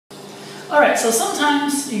Alright, so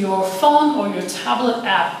sometimes your phone or your tablet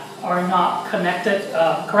app are not connected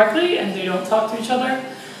correctly and they don't talk to each other.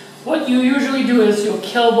 What you usually do is you'll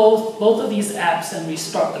kill both of these apps and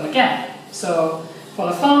restart them again. So for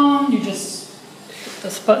the phone, you just hit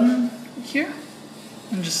this button here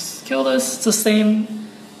and just kill this. It's the same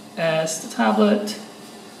as the tablet.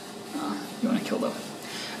 You want to kill them.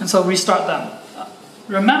 And so restart them.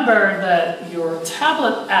 Remember that your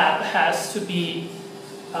tablet app has to be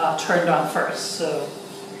turned on first. So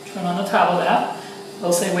turn on the tablet app.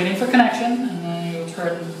 They'll say waiting for connection, and then you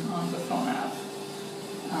turn on the phone app.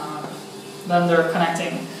 Then they're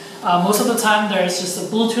connecting. Most of the time there's just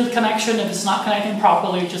a Bluetooth connection. If it's not connecting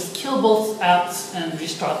properly, just kill both apps and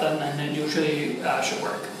restart them, and it usually should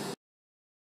work.